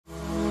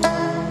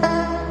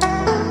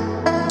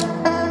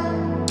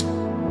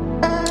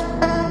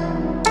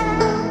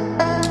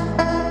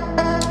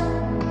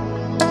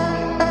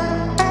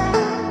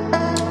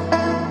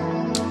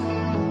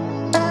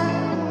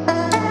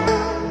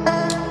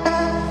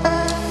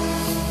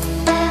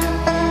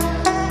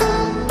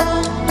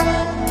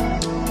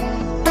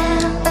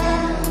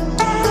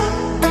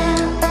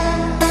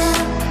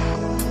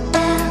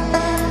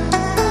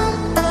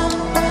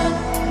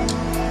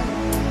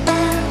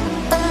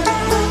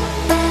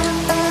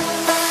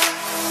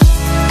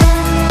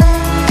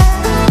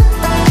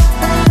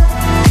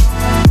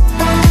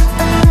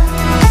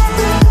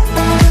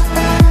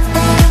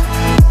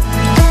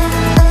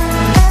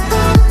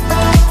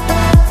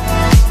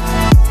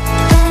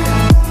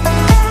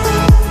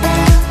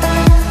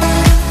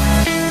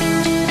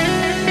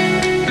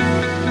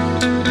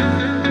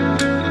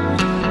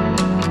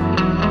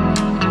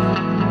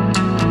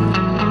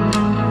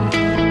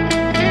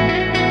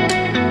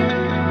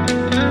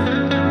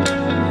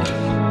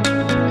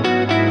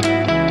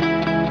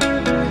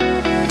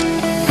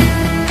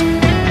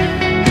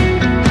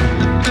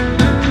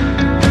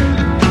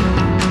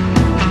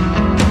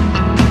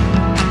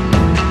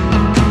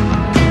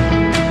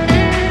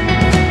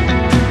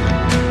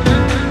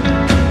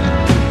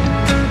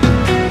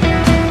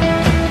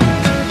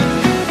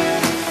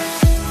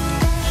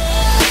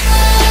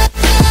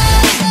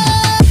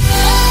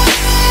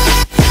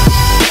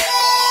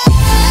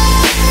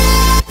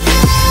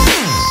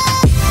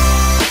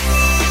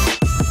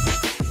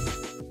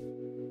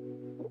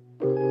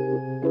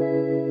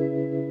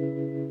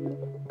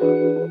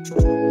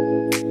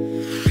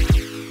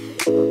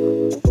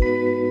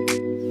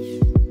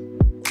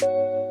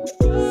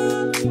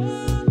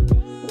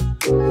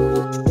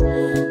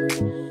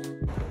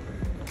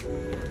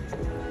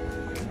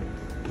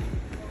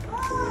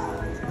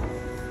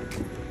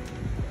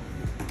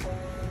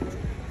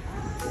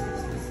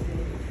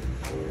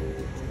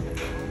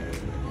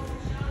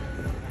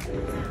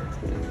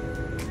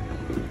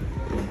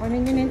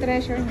Kunin nyo na yung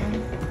treasure nyo.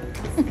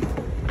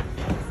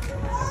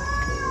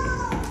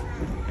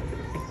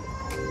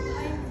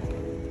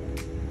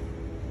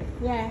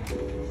 Yeah.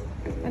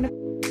 Ano?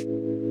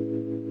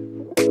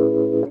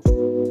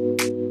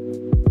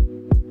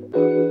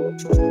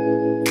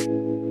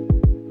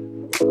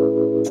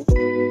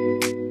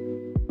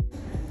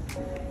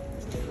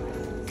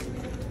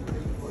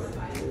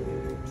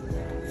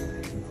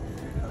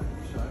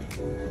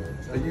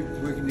 Are you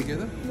working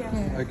together?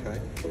 Yeah.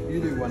 Okay. You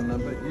do one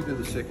number, you do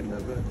the second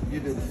number, you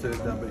do the third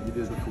number, you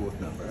do the fourth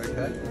number,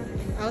 okay?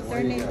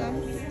 Alternate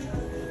them.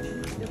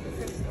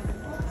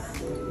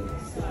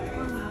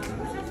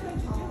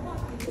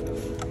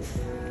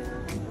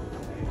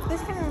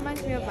 This kind of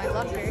reminds me of my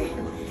locker.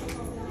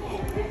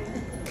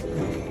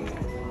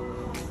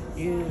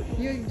 You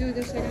do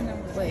the second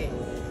number. Wait.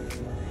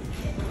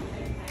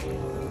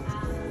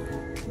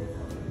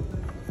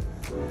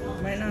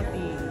 Might not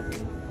be.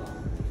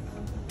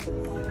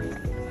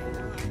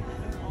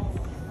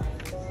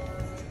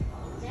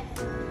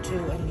 Two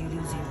and you do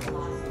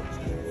 0,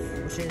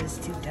 which is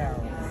 2 down.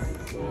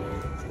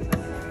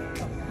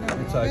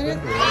 It's open.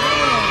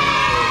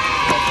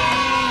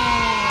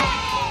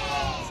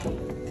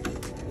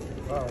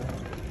 Oh.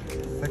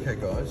 Okay,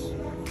 guys.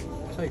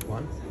 Take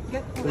one.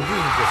 Get They're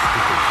really just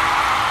stickers.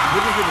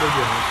 What is it with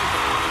your answers?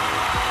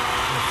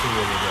 Let's see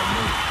where we're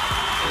going.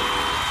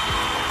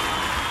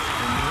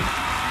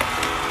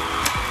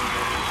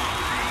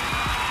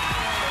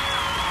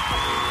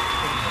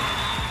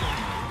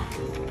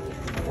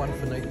 One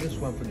for neatness,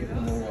 one for getting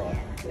them all right.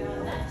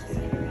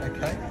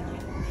 Okay.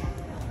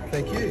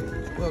 Thank you.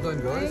 Well done,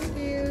 guys. Thank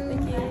you.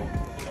 Thank you.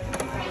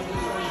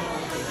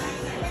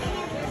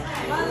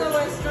 One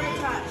lower straight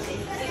touch.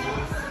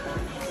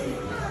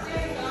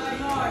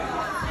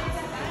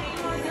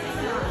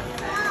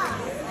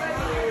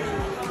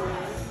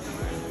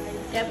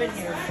 Yeah, been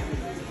here.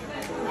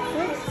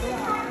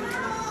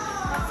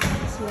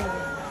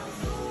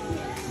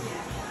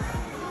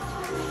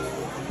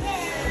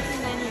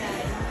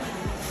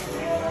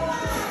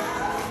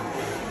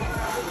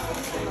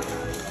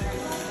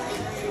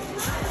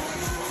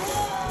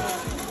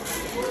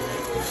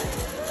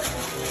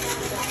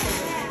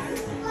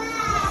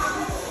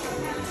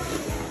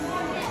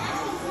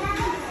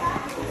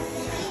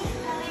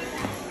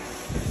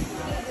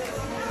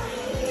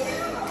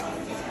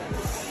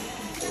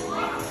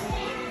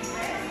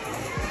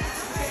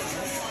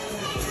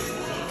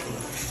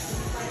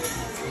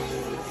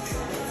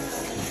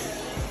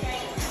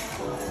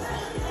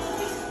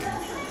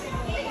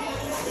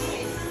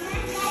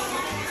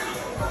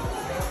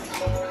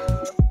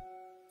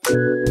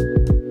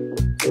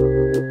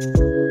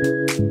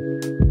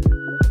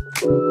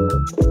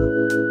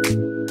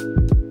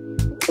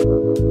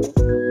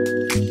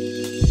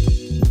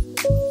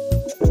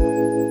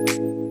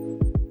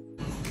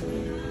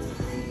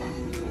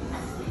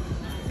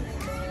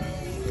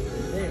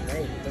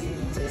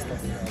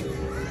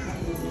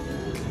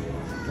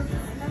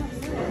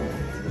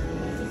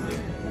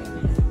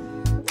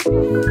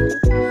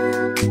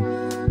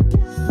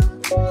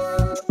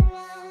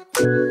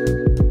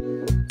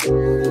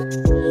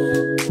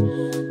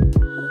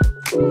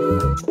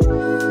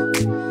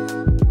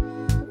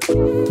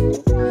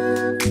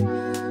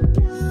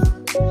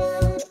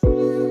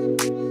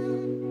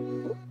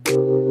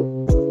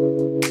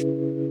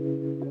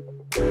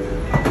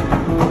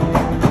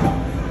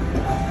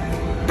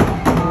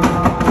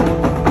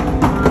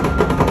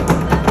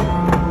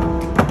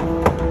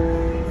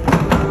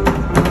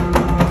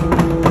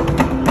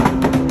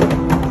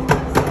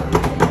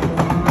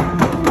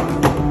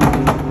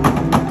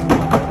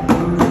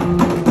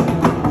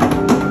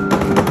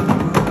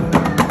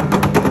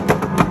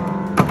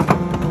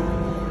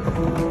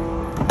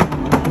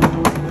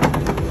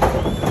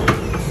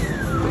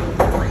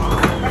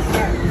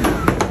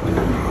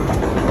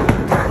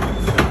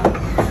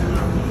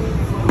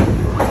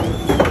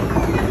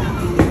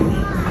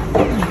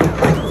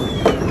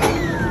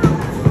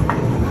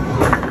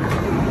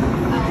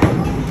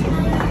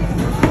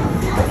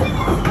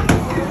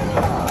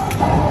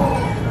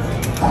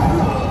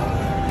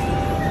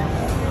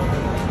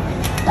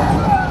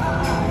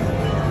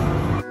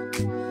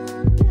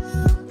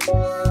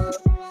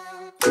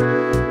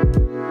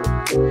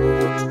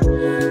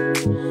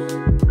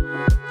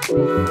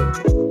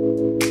 Thank you.